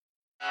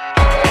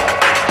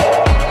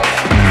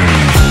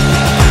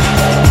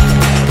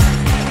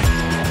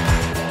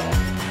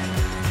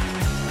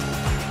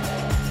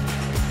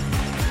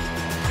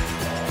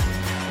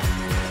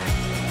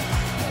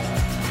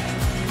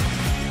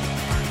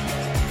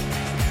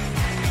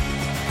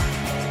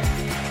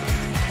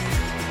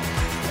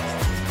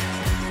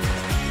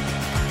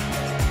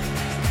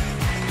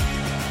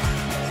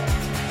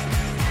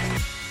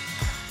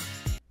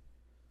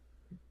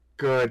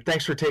Good.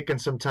 Thanks for taking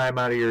some time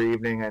out of your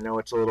evening. I know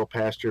it's a little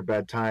past your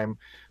bedtime,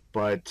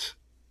 but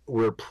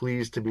we're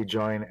pleased to be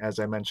joined, as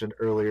I mentioned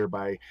earlier,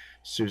 by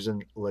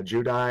Susan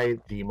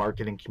Lajudai, the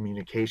Marketing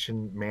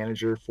Communication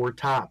Manager for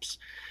Topps.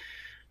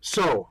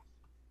 So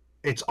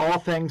it's all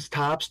things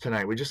Topps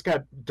tonight. We just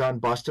got done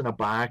busting a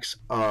box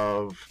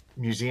of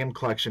museum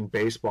collection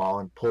baseball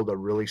and pulled a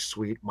really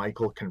sweet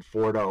Michael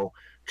Conforto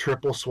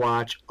triple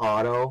swatch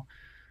auto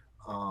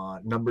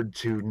numbered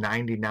to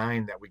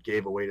 99 that we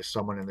gave away to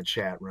someone in the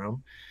chat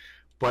room.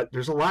 But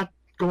there's a lot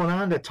going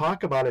on to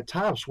talk about at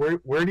Topps. Where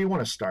do you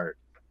want to start?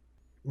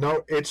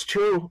 No, it's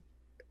true.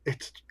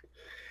 It's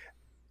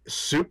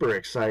super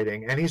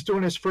exciting, and he's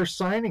doing his first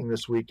signing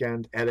this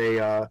weekend at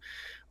a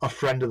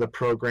friend of the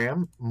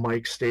program,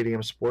 Mike's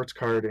Stadium Sports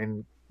Card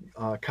in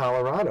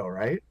Colorado,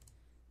 right?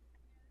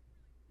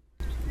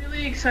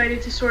 Really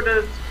excited to sort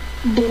of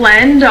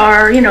blend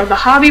our, the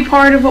hobby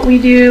part of what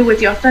we do with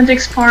the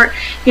authentics part.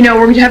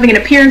 We're having an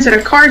appearance at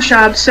a card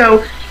shop,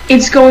 so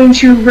it's going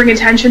to bring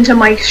attention to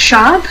Mike's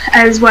shop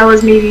as well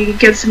as maybe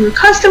get some new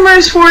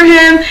customers for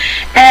him,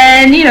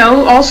 and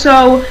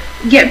also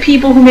get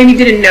people who maybe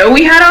didn't know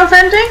we had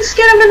authentics,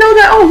 get them to know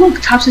that, oh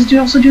look, Topps is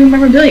also doing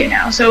memorabilia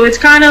now. So it's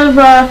kind of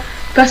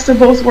best of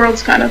both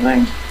worlds kind of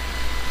thing.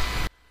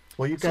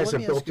 Well, you guys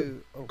have built.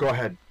 Go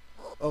ahead.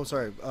 Oh,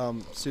 sorry,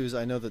 Suze.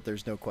 I know that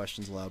there's no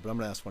questions allowed, but I'm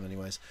going to ask one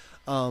anyways.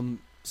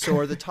 So,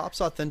 are the Topps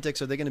Authentics?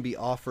 Are they going to be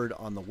offered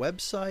on the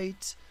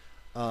website?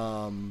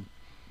 And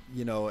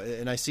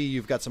I see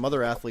you've got some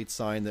other athletes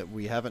signed that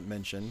we haven't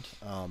mentioned,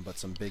 but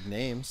some big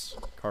names: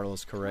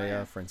 Carlos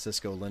Correa,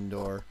 Francisco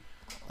Lindor,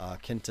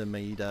 Kenta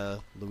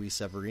Maeda, Luis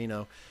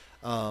Severino.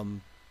 Are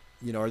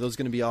those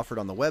going to be offered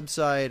on the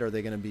website? Are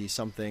they going to be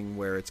something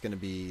where it's going to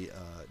be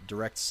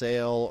direct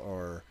sale,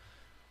 or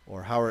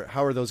how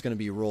are those going to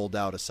be rolled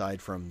out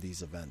aside from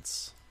these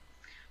events?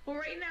 Well,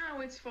 right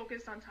now it's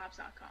focused on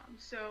Topps.com.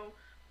 So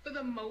for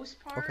the most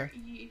part, okay.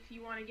 If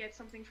you want to get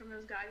something from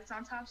those guys, it's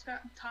on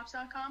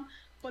Topps.com.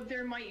 But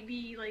there might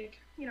be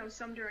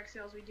some direct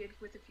sales we did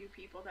with a few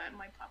people that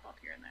might pop up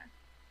here and there.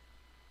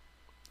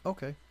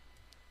 Okay,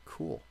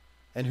 cool.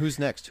 And who's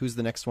next? Who's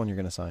the next one you're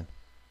going to sign?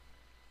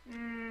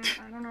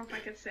 I don't know if I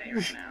could say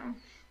right now.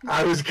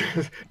 I was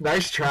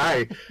nice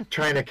try,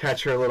 trying to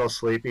catch her a little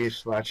sleepy.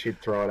 Thought she'd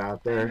throw it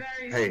out there.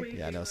 Sleepy,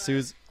 yeah, no,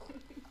 Suze.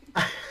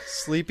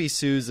 Sleepy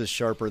Suze is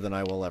sharper than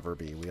I will ever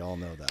be. We all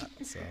know that.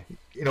 So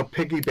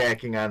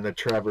piggybacking on the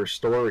Trevor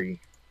Story,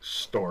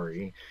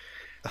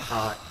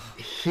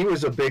 he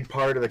was a big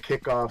part of the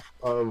kickoff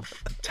of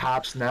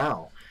Topps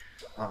Now.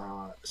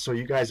 So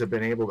you guys have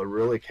been able to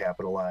really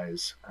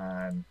capitalize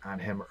on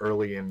him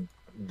early in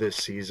this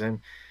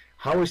season.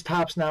 How is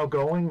Topps Now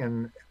going,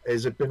 and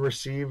has it been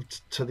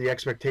received to the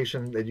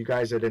expectation that you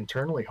guys had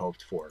internally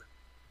hoped for?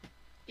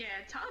 Yeah,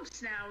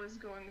 Topps Now is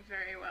going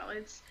very well.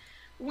 It's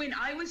when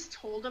I was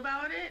told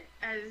about it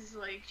as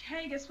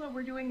hey, guess what?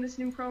 We're doing this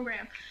new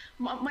program.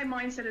 My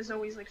mindset is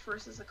always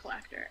first as a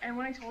collector, and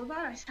when I told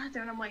about it, I sat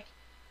there and I'm like,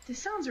 this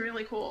sounds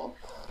really cool,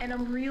 and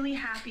I'm really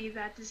happy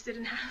that this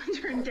didn't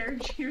happen during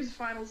Derek Jeter's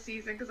final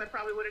season because I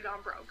probably would have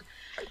gone broke.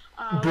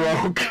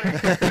 Broke.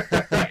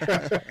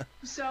 Yeah.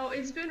 So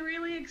it's been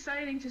really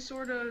exciting to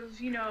sort of,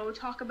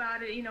 talk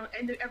about it,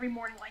 and every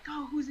morning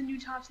oh, who's the new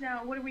Topps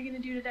Now? What are we going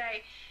to do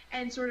today?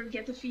 And sort of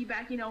get the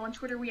feedback, on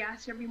Twitter we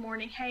ask every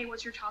morning, hey,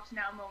 what's your Topps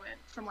Now moment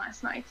from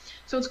last night?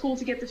 So it's cool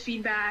to get the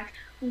feedback,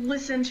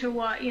 listen to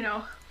what,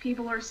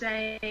 people are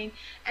saying,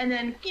 and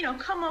then,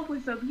 come up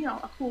with a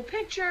cool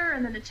picture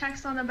and then the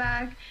text on the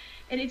back.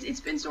 And it's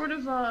been sort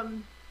of,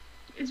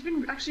 it's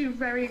been actually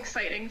very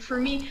exciting for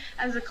me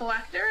as a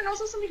collector and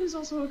also somebody who's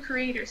also a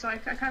creator. So I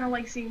kind of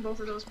like seeing both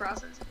of those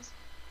processes.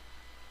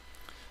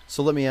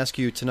 So let me ask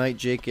you, tonight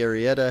Jake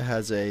Arrieta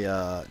has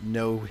a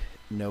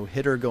no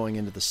hitter going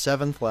into the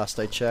 7th, last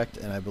I checked,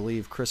 and I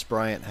believe Chris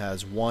Bryant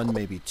has 1,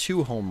 maybe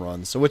 2 home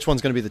runs. So which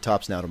one's going to be the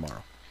Topps Now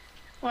tomorrow?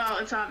 Well,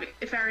 it's obvious.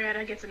 If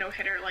Arrieta gets a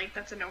no-hitter,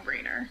 that's a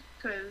no-brainer.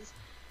 Because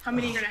how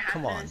many are going to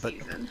happen in a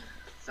season?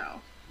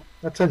 So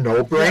that's a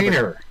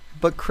no-brainer.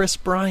 But Chris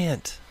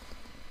Bryant.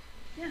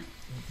 Yeah.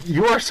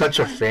 You are such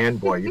a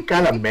fanboy. You've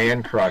got a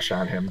man crush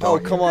on him.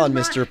 Don't come on,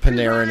 Mr.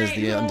 Panarin is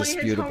the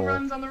undisputable. Home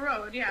runs on the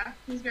road. Yeah,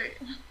 he's great.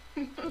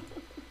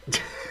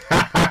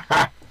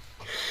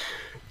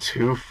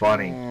 Too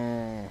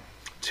funny.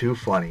 Too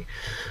funny.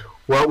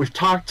 Well, we've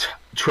talked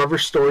Trevor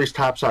Story's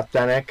Topps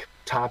Authentic,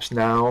 Topps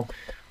Now.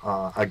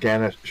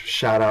 Again, a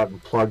shout out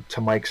and plug to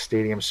Mike's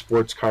Stadium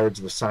Sports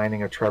Cards, the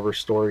signing of Trevor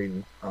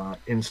Story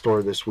in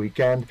store this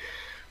weekend.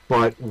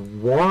 But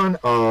one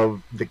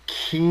of the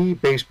key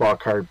baseball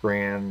card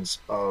brands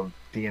of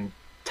the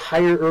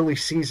entire early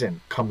season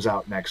comes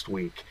out next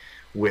week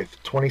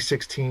with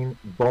 2016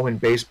 Bowman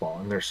Baseball,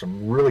 and there's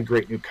some really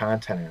great new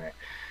content in it.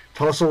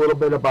 Tell us a little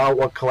bit about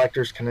what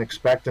collectors can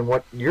expect and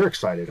what you're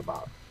excited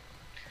about.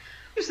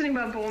 Interesting thing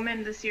about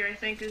Bowman this year, I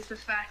think, is the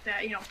fact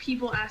that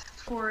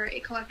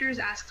collectors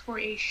asked for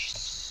a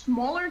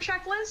smaller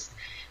checklist,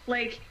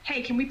 like,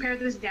 hey, can we pare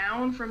this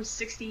down from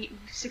 60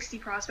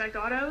 prospect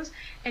autos?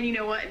 And you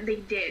know what? They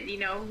did.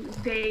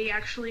 They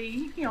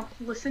actually,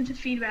 listened to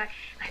feedback.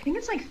 I think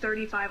it's like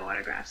 35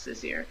 autographs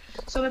this year.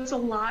 So that's a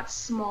lot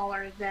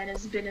smaller than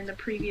has been in the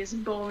previous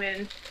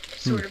Bowman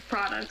sort of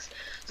products.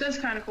 So that's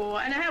kind of cool.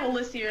 And I have a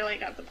list here,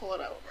 like, I have to pull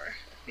it over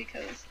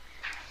because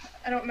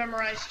I don't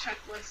memorize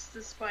checklists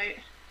despite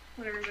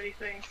what everybody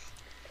thinks.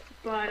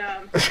 But,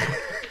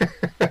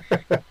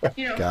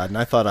 God, and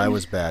I thought I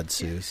was bad,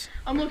 Suze.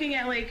 I'm looking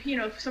at, like,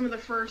 some of the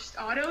first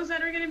autos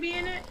that are going to be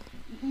in it.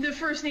 The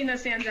first name that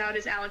stands out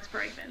is Alex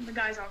Bregman. The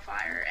guy's on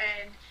fire,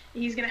 and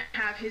he's going to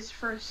have his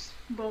first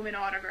Bowman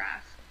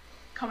autograph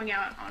coming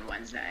out on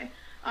Wednesday.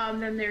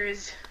 Then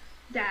there's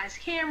Daz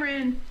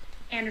Cameron,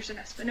 Anderson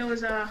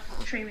Espinoza,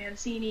 Trey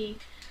Mancini.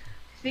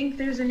 I think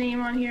there's a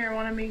name on here. I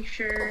want to make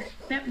sure.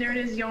 Yep, there it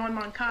is, Yohan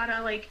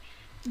Moncada. Like,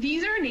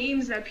 these are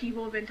names that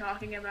people have been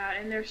talking about,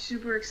 and they're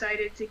super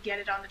excited to get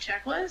it on the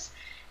checklist.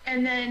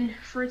 And then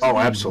for it to be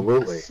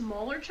absolutely. a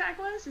smaller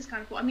checklist is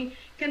kind of cool. I mean,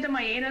 Kenta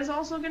Maeda is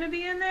also going to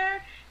be in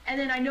there. And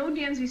then I know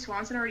Dansby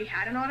Swanson already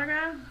had an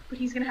autograph, but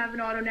he's going to have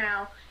an auto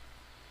now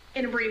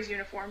in a Braves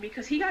uniform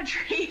because he got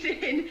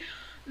traded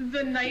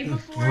the night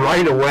before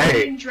right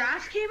away. The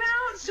draft came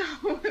out. So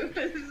it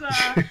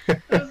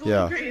was a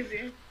little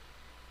crazy.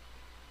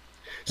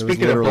 It was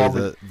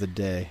literally the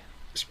day.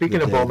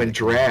 Speaking of Bowman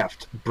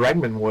draft,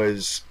 Bregman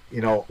was,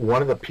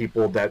 one of the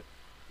people that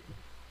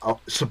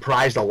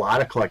surprised a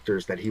lot of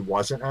collectors that he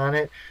wasn't on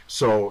it.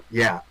 So,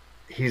 yeah,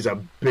 he's a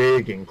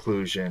big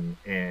inclusion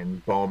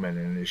in Bowman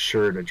and is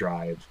sure to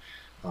drive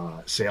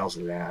sales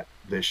of that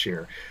this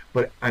year.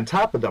 But on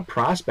top of the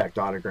prospect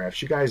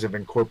autographs, you guys have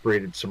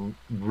incorporated some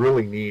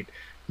really neat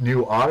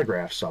new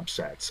autograph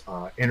subsets.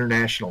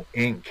 International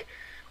Ink,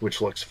 which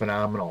looks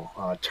phenomenal.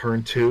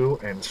 Turn 2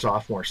 and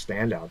sophomore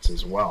standouts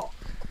as well.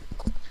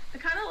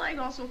 Kind of like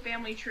also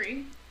Family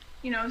Tree,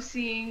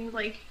 seeing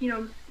like,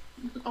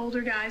 older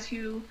guys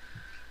who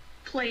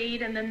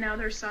played and then now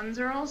their sons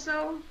are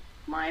also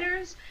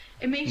minors.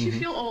 It makes you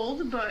feel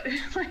old, but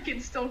like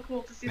it's still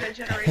cool to see that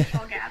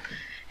generational gap.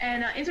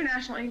 And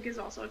International Ink is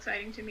also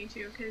exciting to me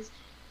too, because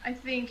I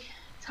think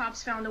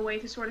Topps found a way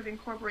to sort of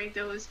incorporate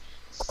those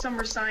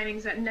summer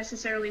signings that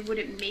necessarily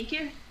wouldn't make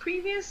it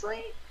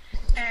previously,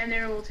 and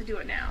they're able to do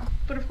it now.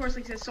 But of course,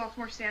 like I said,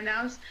 sophomore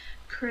standouts.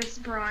 Chris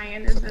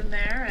Bryan is in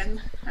there,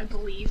 and I'm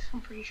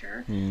pretty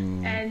sure.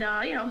 And,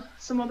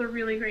 some other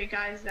really great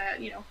guys that,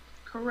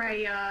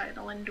 Correa and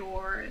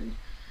Lindor and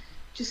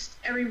just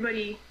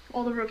everybody,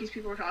 all the rookies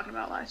people were talking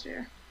about last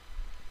year.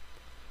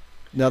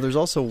 Now, there's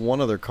also one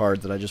other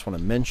card that I just want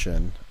to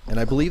mention, and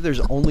I believe there's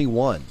only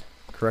one.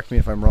 Correct me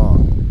if I'm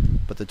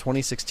wrong, but the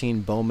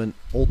 2016 Bowman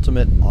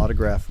Ultimate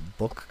Autograph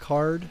Book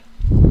card,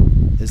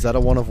 is that a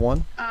one of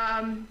one?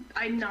 I'm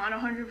not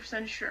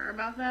 100% sure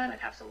about that. I'd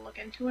have to look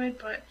into it,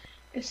 but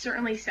it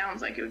certainly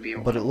sounds like it would be a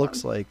one. But it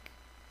looks like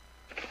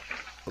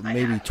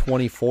maybe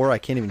 24. I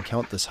can't even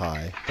count this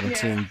high. But I'm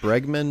seeing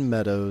Bregman,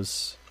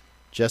 Meadows,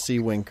 Jesse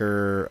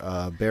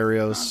Winker,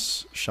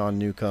 Barrios, Sean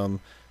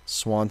Newcomb,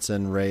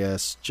 Swanson,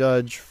 Reyes,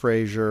 Judge,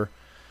 Frazier.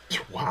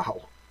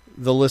 Wow.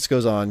 The list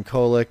goes on.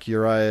 Kolek,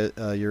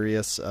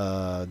 Urias,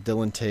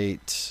 Dylan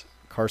Tate,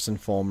 Carson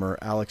Fulmer,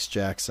 Alex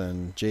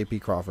Jackson, J.P.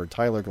 Crawford,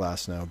 Tyler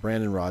Glasnow,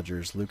 Brandon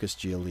Rogers, Lucas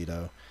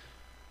Giolito.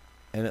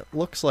 And it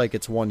looks like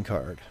it's one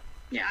card.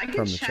 Yeah, I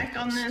can check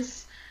on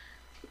this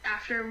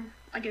after,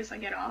 I guess, I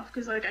get off.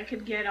 Because, like, I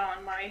could get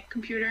on my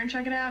computer and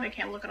check it out. I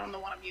can't look at it on the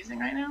one I'm using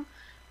right now.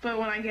 But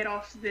when I get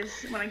off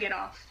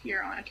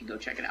here on, I can go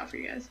check it out for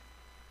you guys.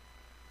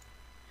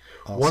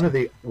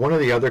 Awesome. One of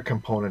the other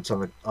components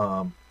on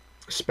the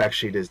spec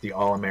sheet is the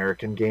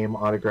All-American Game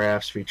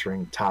autographs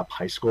featuring top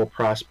high school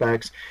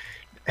prospects.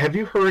 Have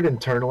you heard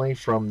internally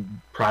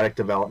from product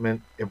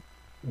development,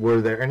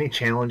 were there any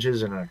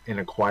challenges in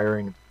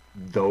acquiring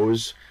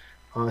those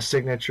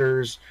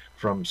signatures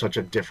from such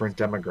a different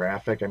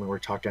demographic? I mean, we're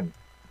talking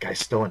guys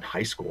still in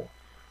high school.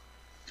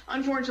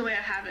 Unfortunately, I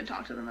haven't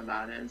talked to them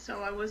about it,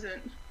 so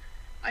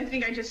I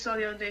think I just saw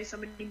the other day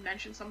somebody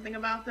mentioned something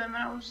about them,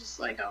 and I was just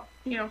like, oh,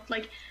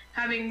 like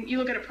you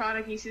look at a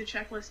product and you see the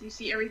checklist and you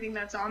see everything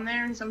that's on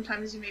there, and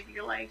sometimes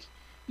you're like,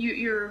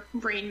 your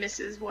brain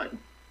misses what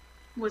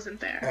wasn't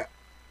there.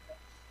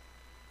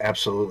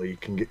 Absolutely.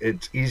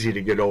 It's easy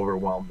to get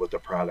overwhelmed with a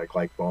product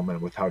like Bowman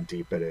with how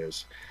deep it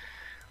is.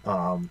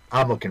 I'm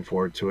looking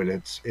forward to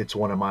it. It's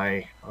one of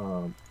my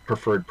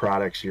preferred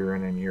products year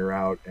in and year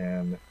out,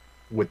 and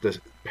with the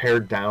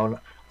pared down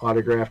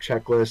autograph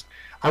checklist,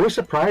 I was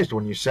surprised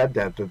when you said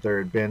that there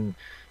had been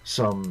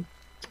some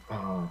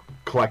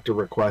collector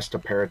requests to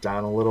pare it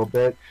down a little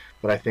bit,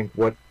 but I think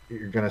what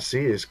you're going to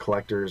see is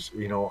collectors,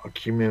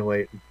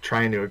 accumulate,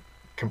 trying to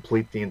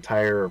complete the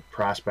entire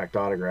prospect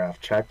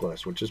autograph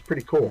checklist, which is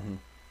pretty cool. Mm-hmm.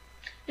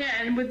 Yeah,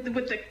 and with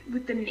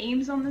the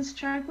names on this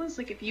checklist,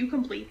 like if you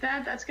complete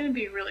that, that's going to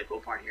be a really cool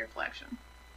part of your collection.